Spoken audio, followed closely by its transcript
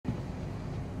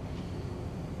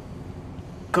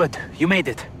Good, you made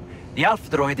it. The Alpha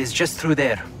droid is just through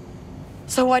there.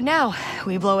 So what now?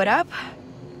 We blow it up?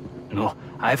 No,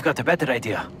 I've got a better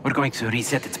idea. We're going to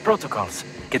reset its protocols,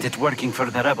 get it working for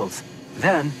the rebels.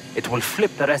 Then, it will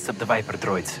flip the rest of the Viper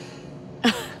droids.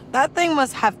 That thing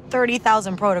must have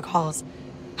 30,000 protocols.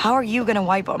 How are you gonna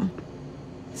wipe them?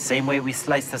 Same way we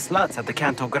slice the slots at the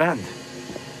Canto Grande.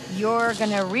 You're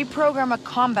gonna reprogram a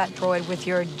combat droid with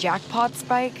your jackpot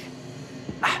spike?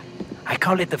 I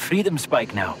call it the Freedom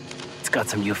Spike now. It's got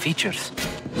some new features.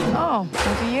 Oh, look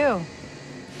at you.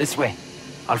 This way.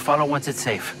 I'll follow once it's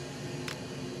safe.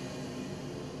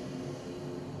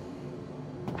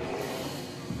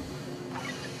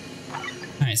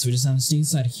 Alright, so we just have to sneak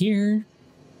inside here.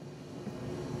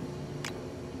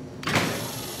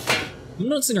 I'm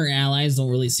noticing our allies don't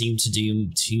really seem to do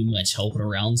too much helping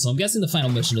around, so I'm guessing the final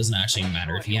mission doesn't actually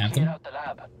matter if you have them.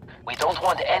 We don't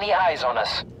want any eyes on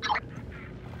us.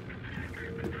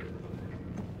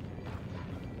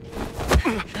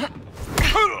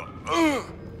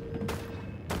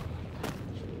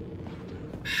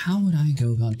 How would I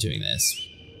go about doing this?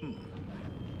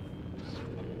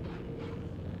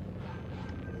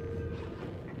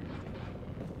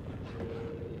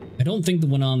 I don't think the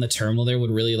one on the terminal there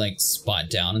would really like spot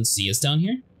down and see us down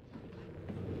here.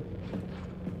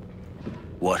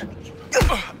 What?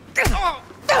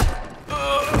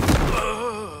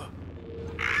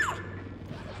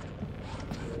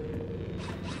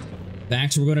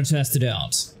 Back to we're gonna test it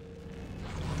out.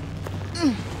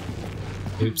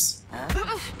 Oops.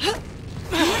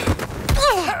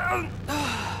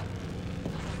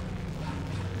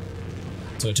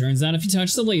 So it turns out if you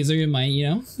touch the laser, it might, you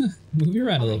know, move you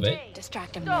around a little bit.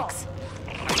 Distract him, Nix.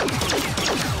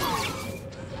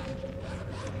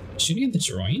 Shooting at the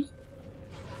droid?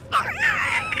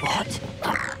 What?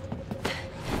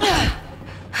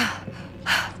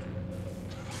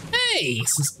 Hey!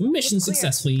 Mission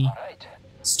successfully Right.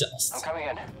 I'm stealthed. coming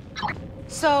in.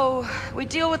 So, we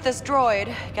deal with this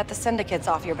droid, get the syndicates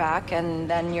off your back, and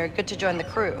then you're good to join the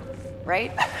crew,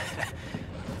 right?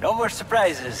 No more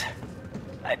surprises.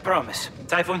 I promise.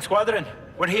 Typhoon Squadron,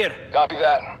 we're here. Copy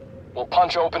that. We'll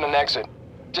punch open and exit.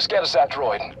 Just get us that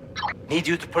droid. Need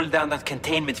you to pull down that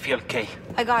containment field, Kay.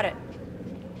 I got it.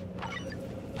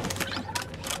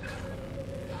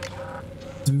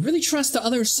 Do we really trust the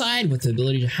other side with the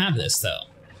ability to have this, though?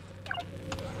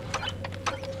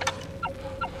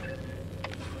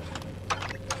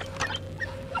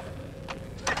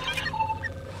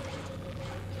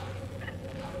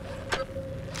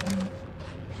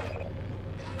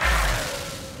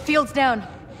 Field's down.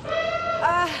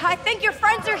 I think your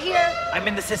friends are here. I'm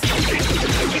in the system. Keep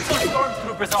those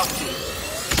stormtroopers off me.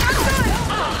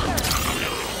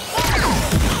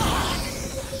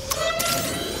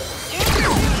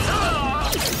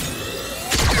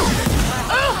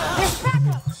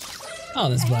 Oh,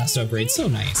 this blast upgrade, so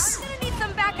nice. I'm gonna need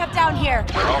some backup down here.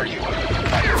 Where are you?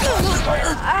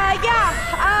 Fire.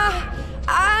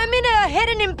 I'm in a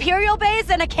hidden Imperial base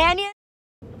in a canyon.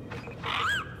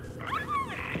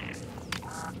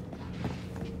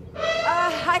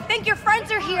 I think your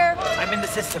friends are here. I'm in the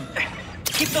system.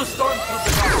 Keep those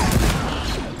stormtroopers off me.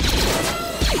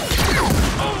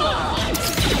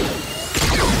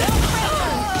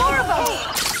 More of them.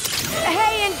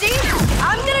 Hey, ND,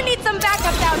 I'm gonna need some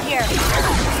backup down here.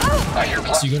 I hear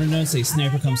So you're gonna notice a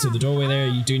sniper comes through the doorway there.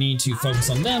 You do need to focus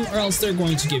on them, or else they're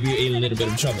going to give you a little bit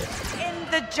of trouble.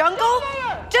 In the jungle?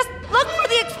 Just look for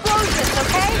the explosions,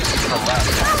 okay? From last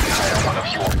time we hired one of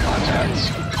your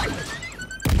contacts.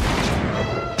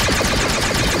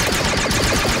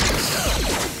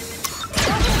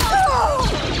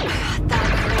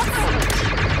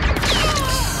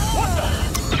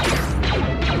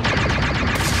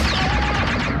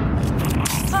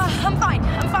 I'm fine.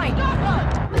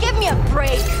 Give me a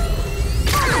break.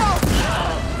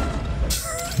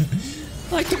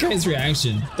 I like the guy's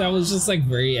reaction. That was just like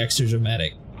very extra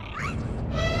dramatic.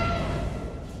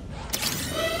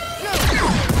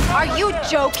 Are you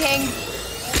joking?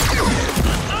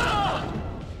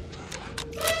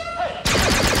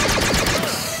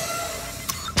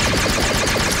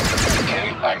 Okay,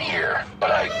 I'm here,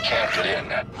 but I can't get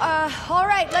in. All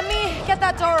right, let me get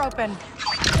that door open.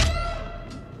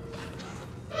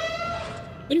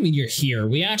 What do you mean you're here?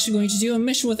 We're actually going to do a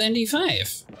mission with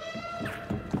ND5.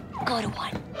 Go to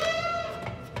one.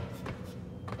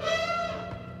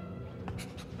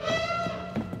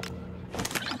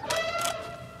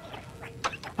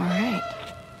 All right.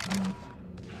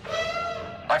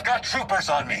 I've got troopers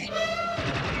on me.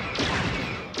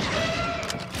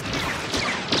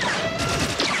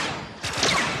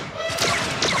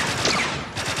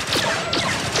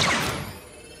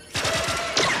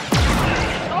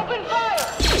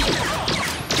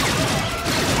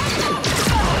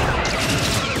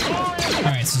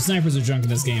 snipers are junk in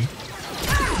this game.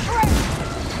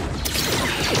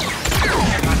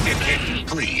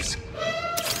 Please.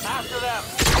 After them.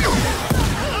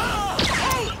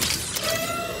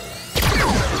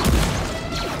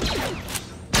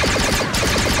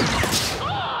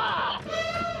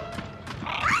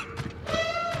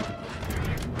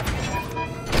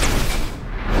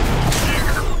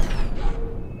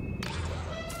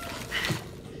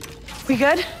 We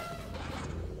good?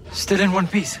 Still in one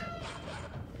piece.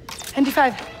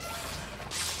 ND5.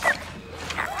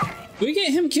 Did we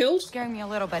get him killed? Scaring me a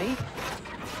little, buddy.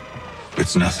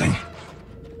 It's nothing.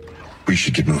 We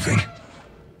should get moving.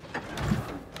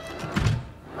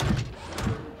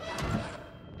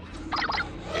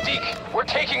 Gadeek, we're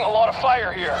taking a lot of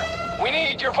fire here. We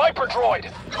need your Viper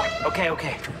droid.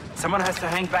 Okay. Someone has to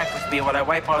hang back with me while I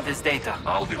wipe all this data.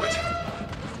 I'll do it.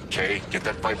 Kay, get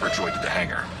that Viper droid to the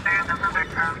hangar.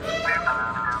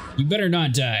 You better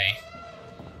not die.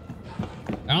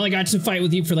 I only got to fight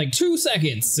with you for like 2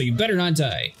 seconds, so you better not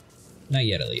die. Not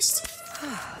yet, at least.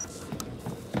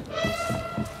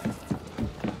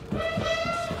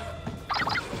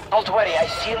 Don't worry, I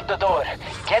sealed the door.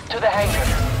 Get to the hangar.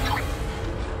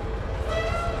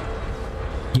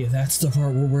 Yeah, that's the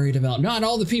part we're worried about. Not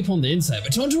all the people on the inside,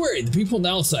 but don't worry, the people on the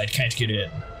outside can't get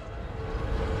in.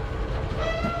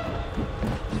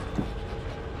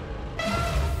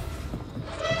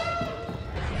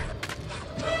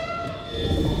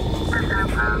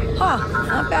 Huh,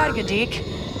 not bad, Gadeek.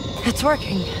 It's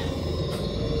working.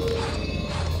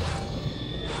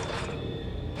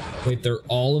 Wait, they're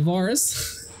all of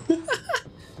ours?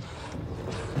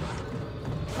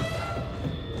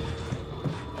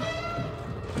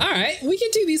 Alright, we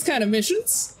can do these kind of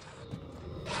missions.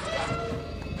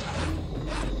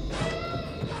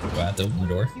 Go out to open the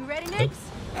door. You ready, Nix?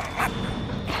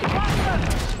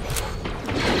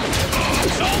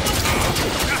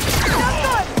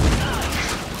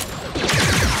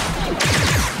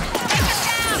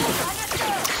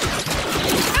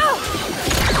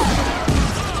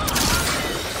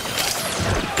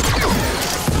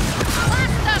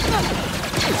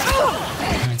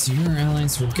 Alright, so your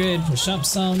allies were good. Push up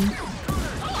some.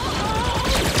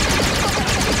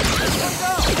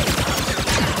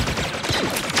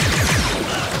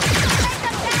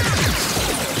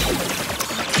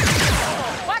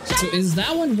 So is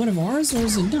that one of ours, or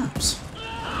is it not?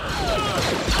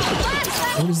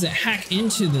 Or does it hack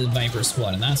into the Viper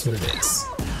squad, and that's what it is?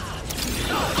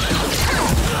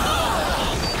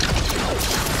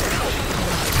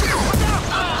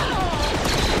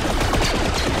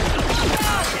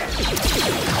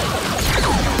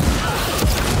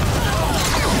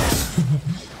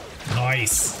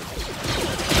 Nice.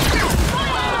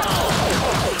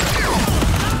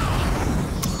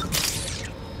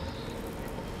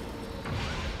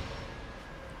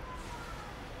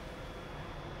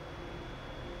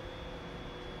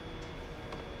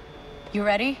 You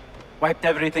ready? Wiped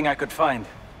everything I could find.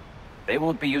 They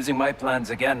won't be using my plans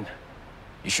again.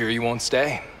 You sure you won't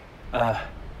stay?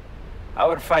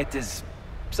 Our fight is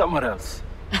somewhere else.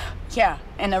 Yeah,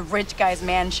 in a rich guy's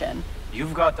mansion.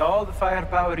 You've got all the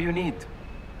firepower you need.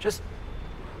 Just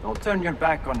don't turn your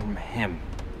back on him.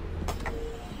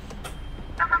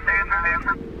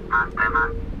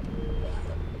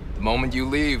 The moment you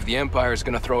leave, the Empire's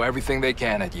gonna throw everything they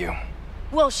can at you.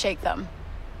 We'll shake them.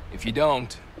 If you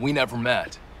don't, we never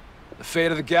met. The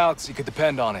fate of the galaxy could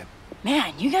depend on it.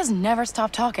 Man, you guys never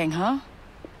stop talking, huh?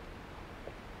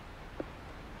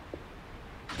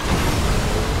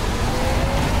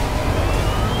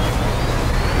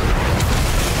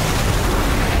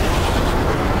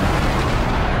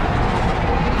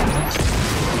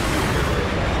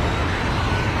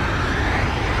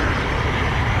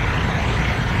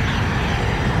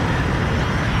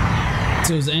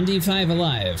 So is ND5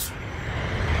 alive?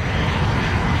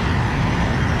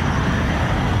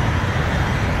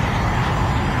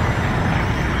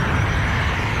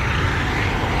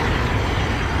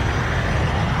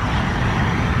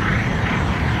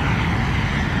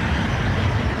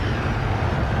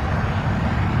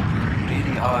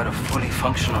 Really are a fully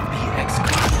functional PX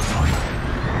droid.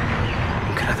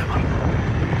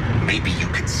 Incredible. Maybe you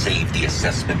could save the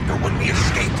assessment for when we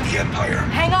escape the Empire.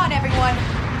 Hang on, everyone.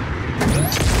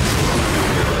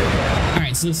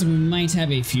 Alright, so looks like we might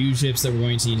have a few ships that we're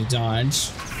going to need to dodge.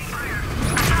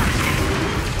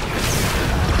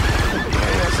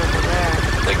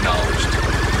 Acknowledged.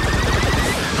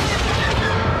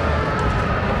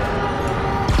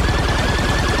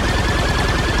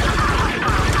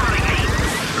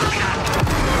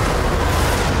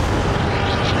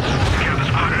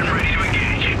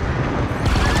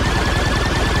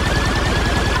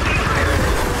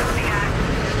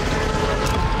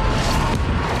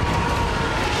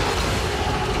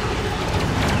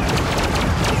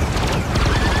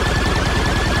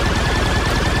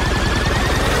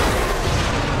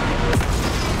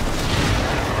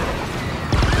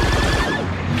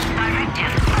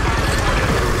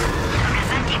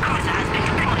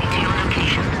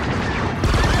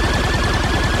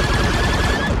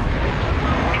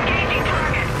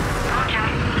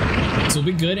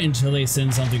 good until they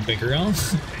send something bigger on.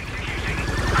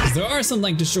 Because there are some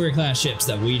like destroyer class ships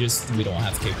that we don't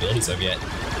have the capabilities of yet.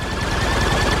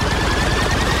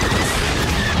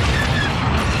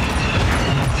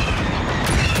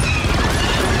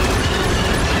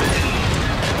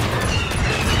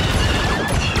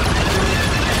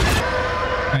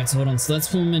 Alright, so hold on. So let's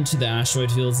pull them into the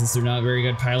asteroid field since they're not very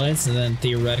good pilots, and then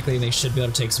theoretically they should be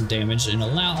able to take some damage and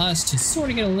allow us to sort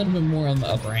of get a little bit more on the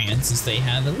upper hand since they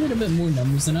have a little bit more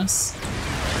numbers than us.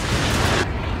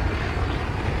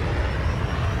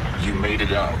 You made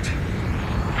it out.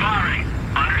 Firing.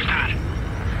 Understood.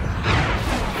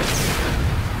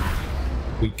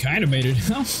 We kind of made it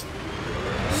out.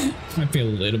 Might be a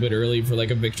little bit early for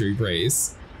like a victory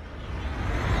praise.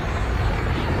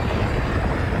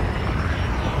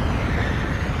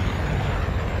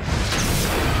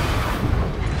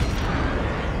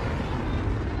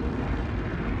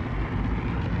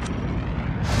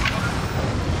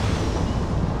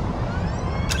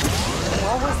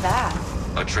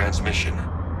 A transmission.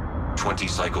 20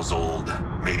 cycles old,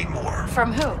 maybe more.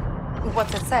 From who?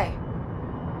 What's it say?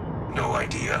 No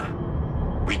idea.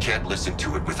 We can't listen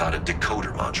to it without a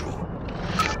decoder module.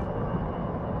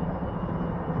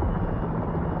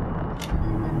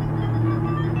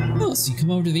 Oh, so you come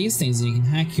over to these things and you can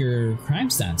hack your crime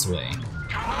stats away.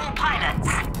 To all pilots,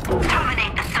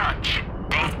 terminate the search.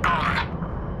 They've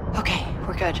gone. Okay,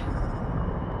 we're good.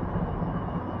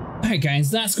 Alright guys,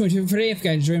 that's going to be it for today. If you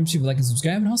guys enjoyed, please like and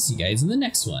subscribe, and I'll see you guys in the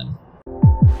next one.